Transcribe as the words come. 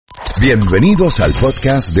Bienvenidos al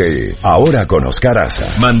podcast de Ahora con Oscar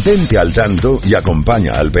Aza. Mantente al tanto y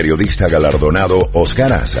acompaña al periodista galardonado Oscar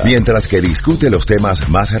Aza mientras que discute los temas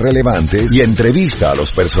más relevantes y entrevista a los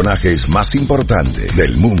personajes más importantes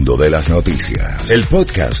del mundo de las noticias. El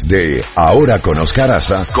podcast de Ahora con Oscar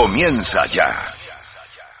Aza comienza ya.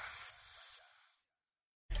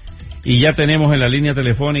 Y ya tenemos en la línea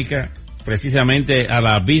telefónica precisamente a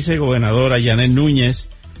la vicegobernadora Jeannette Nuñez,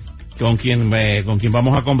 con quien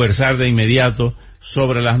vamos a conversar de inmediato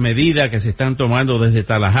sobre las medidas que se están tomando desde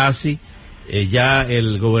Tallahassee. Ya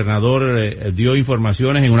el gobernador dio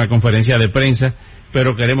informaciones en una conferencia de prensa,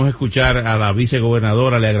 pero queremos escuchar a la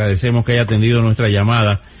vicegobernadora. Le agradecemos que haya atendido nuestra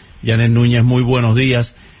llamada. Jeannette Nuñez, muy buenos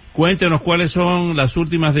días. Cuéntenos cuáles son las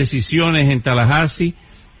últimas decisiones en Tallahassee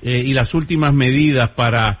y las últimas medidas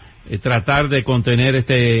para tratar de contener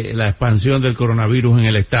la expansión del coronavirus en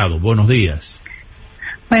el estado. Buenos días.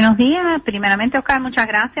 Buenos días. Primeramente, Oscar, muchas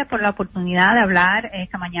gracias por la oportunidad de hablar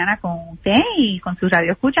esta mañana con usted y con sus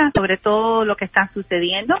radioescuchas sobre todo lo que está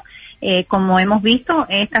sucediendo. Como hemos visto,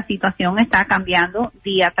 esta situación está cambiando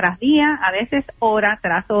día tras día, a veces hora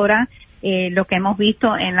tras hora. Lo que hemos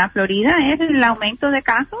visto en la Florida es el aumento de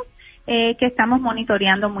casos que estamos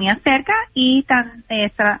monitoreando muy acerca y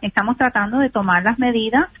estamos tratando de tomar las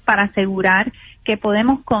medidas para asegurar que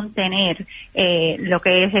podemos contener lo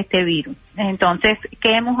que es este virus. Entonces,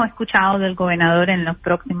 ¿qué hemos escuchado del gobernador en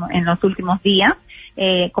los últimos días?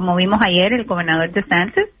 Como vimos ayer, el gobernador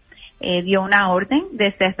DeSantis dio una orden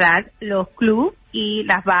de cerrar los clubs y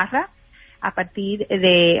las barras a partir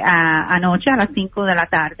de anoche a las 5 de la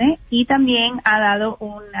tarde, y también ha dado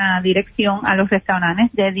una dirección a los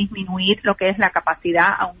restaurantes de disminuir lo que es la capacidad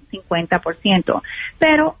a un 50%.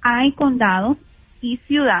 Pero hay condados y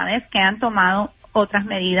ciudades que han tomado otras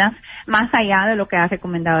medidas más allá de lo que ha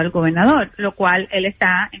recomendado el gobernador, lo cual él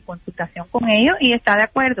está en consultación con ellos y está de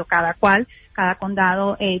acuerdo. Cada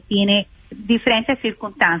condado tiene diferentes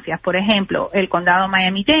circunstancias. Por ejemplo, el condado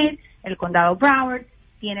Miami-Dade, el condado Broward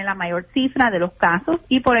tiene la mayor cifra de los casos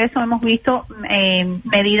y por eso hemos visto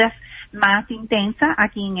medidas más intensas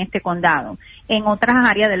aquí en este condado. En otras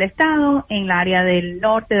áreas del estado, en el área del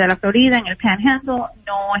norte de la Florida, en el Panhandle,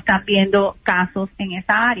 no están viendo casos en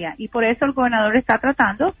esa área y por eso el gobernador está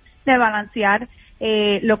tratando de balancear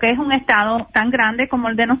lo que es un estado tan grande como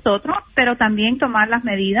el de nosotros, pero también tomar las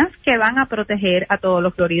medidas que van a proteger a todos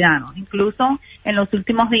los floridanos. Incluso en los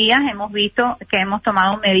últimos días hemos visto que hemos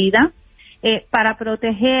tomado medidas para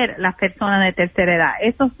proteger las personas de tercera edad.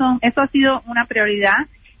 Eso ha sido una prioridad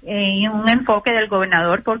y un enfoque del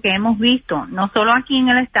gobernador, porque hemos visto, no solo aquí en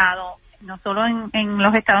el estado, no solo en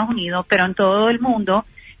los Estados Unidos, pero en todo el mundo,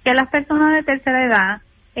 que las personas de tercera edad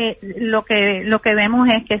lo que vemos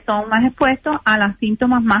es que son más expuestos a los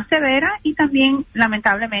síntomas más severas y también,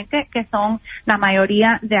 lamentablemente, que son la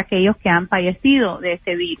mayoría de aquellos que han fallecido de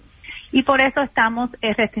este virus. Y por eso estamos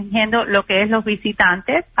restringiendo lo que es los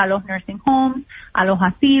visitantes a los nursing homes, a los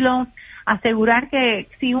asilos, asegurar que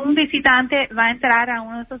si un visitante va a entrar a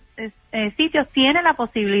uno de esos sitios, tiene la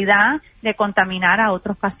posibilidad de contaminar a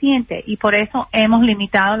otros pacientes. Y por eso hemos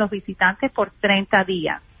limitado a los visitantes por 30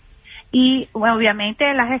 días. Y bueno,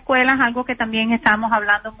 obviamente las escuelas, algo que también estamos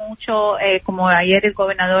hablando mucho, como ayer el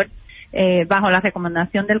gobernador, bajo la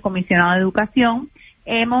recomendación del comisionado de educación,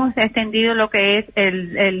 hemos extendido lo que es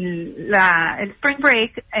el spring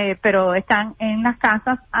break, pero están en las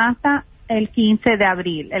casas hasta el 15 de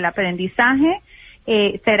abril. El aprendizaje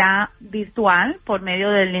será virtual por medio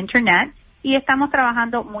del internet y estamos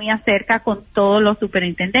trabajando muy acerca con todos los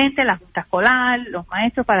superintendentes, la junta escolar, los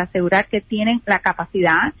maestros, para asegurar que tienen la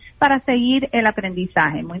capacidad para seguir el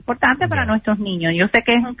aprendizaje. Muy importante para nuestros niños. Yo sé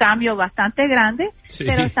que es un cambio bastante grande, sí,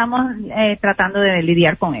 pero estamos tratando de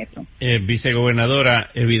lidiar con eso. Vicegobernadora,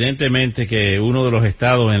 evidentemente que uno de los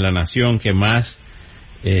estados en la nación que más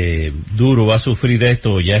duro va a sufrir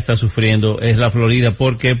esto, o ya está sufriendo, es la Florida.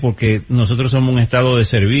 ¿Por qué? Porque nosotros somos un estado de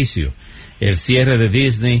servicio. El cierre de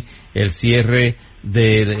Disney, el cierre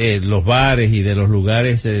de los bares y de los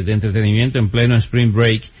lugares de entretenimiento en pleno spring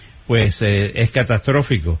break, pues es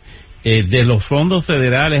catastrófico. De los fondos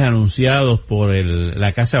federales anunciados por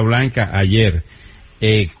la Casa Blanca ayer,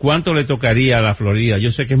 ¿cuánto le tocaría a la Florida? Yo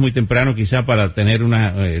sé que es muy temprano quizá para tener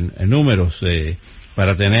números,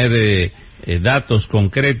 para tener datos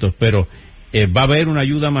concretos, pero va a haber una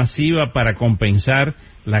ayuda masiva para compensar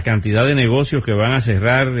la cantidad de negocios que van a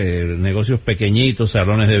cerrar, negocios pequeñitos,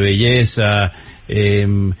 salones de belleza,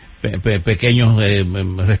 pequeños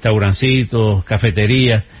restaurancitos,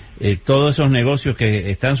 cafeterías, todos esos negocios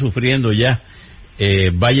que están sufriendo ya.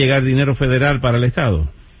 ¿Va a llegar dinero federal para el Estado?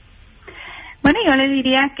 Bueno, yo le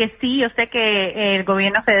diría que sí, yo sé que el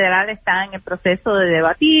gobierno federal está en el proceso de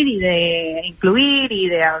debatir y de incluir y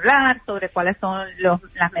de hablar sobre cuáles son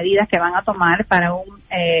las medidas que van a tomar para unos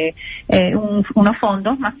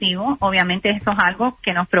fondos masivos. Obviamente eso es algo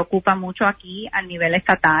que nos preocupa mucho aquí a nivel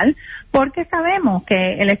estatal, porque sabemos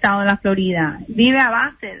que el estado de la Florida vive a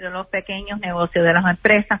base de los pequeños negocios, de las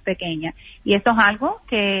empresas pequeñas, y eso es algo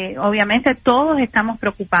que obviamente todos estamos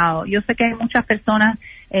preocupados. Yo sé que hay muchas personas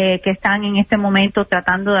que están en este momento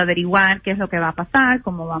tratando de averiguar qué es lo que va a pasar,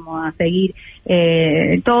 cómo vamos a seguir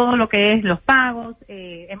todo lo que es los pagos.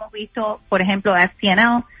 Hemos visto, por ejemplo,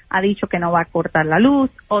 FCNL ha dicho que no va a cortar la luz,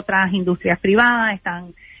 otras industrias privadas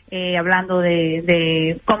están hablando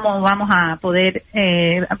de cómo vamos a poder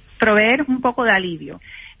proveer un poco de alivio.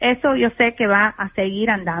 Eso yo sé que va a seguir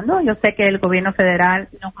andando. Yo sé que el gobierno federal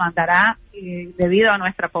nos mandará, debido a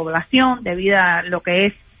nuestra población, debido a lo que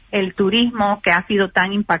es el turismo que ha sido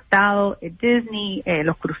tan impactado, Disney,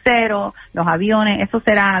 los cruceros, los aviones, eso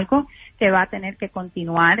será algo que va a tener que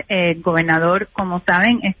continuar. El gobernador, como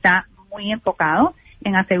saben, está muy enfocado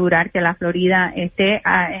en asegurar que la Florida esté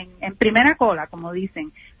en primera cola, como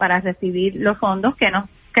dicen, para recibir los fondos que nos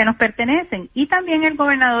pertenecen. Y también el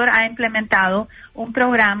gobernador ha implementado un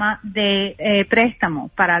programa de préstamo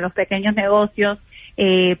para los pequeños negocios.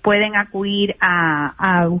 Pueden acudir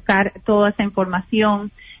a buscar toda esa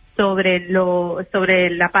información sobre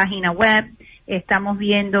la página web. Estamos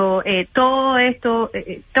viendo todo esto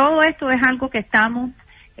es algo que estamos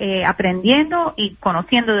aprendiendo y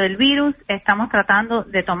conociendo del virus. Estamos tratando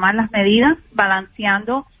de tomar las medidas,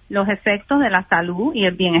 balanceando los efectos de la salud y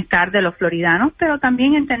el bienestar de los floridanos, pero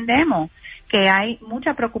también entendemos que hay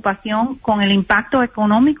mucha preocupación con el impacto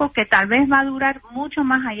económico que tal vez va a durar mucho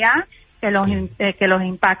más allá que los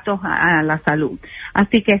impactos a la salud.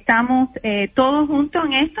 Así que estamos todos juntos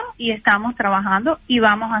en esto y estamos trabajando y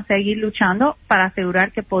vamos a seguir luchando para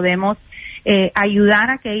asegurar que podemos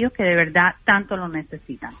ayudar a aquellos que de verdad tanto lo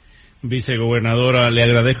necesitan. Vicegobernadora, le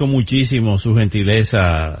agradezco muchísimo su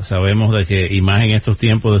gentileza. Sabemos de que, y más en estos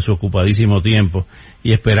tiempos de su ocupadísimo tiempo,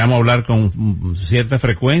 y esperamos hablar con cierta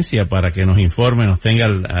frecuencia para que nos informe, nos tenga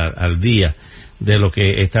al día de lo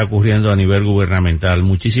que está ocurriendo a nivel gubernamental.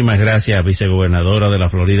 Muchísimas gracias, Vicegobernadora de la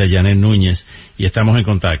Florida, Jeannette Nuñez, y estamos en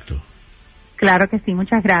contacto. Claro que sí,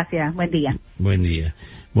 muchas gracias. Buen día. Buen día.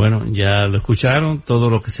 Bueno, ya lo escucharon, todo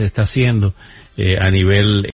lo que se está haciendo a nivel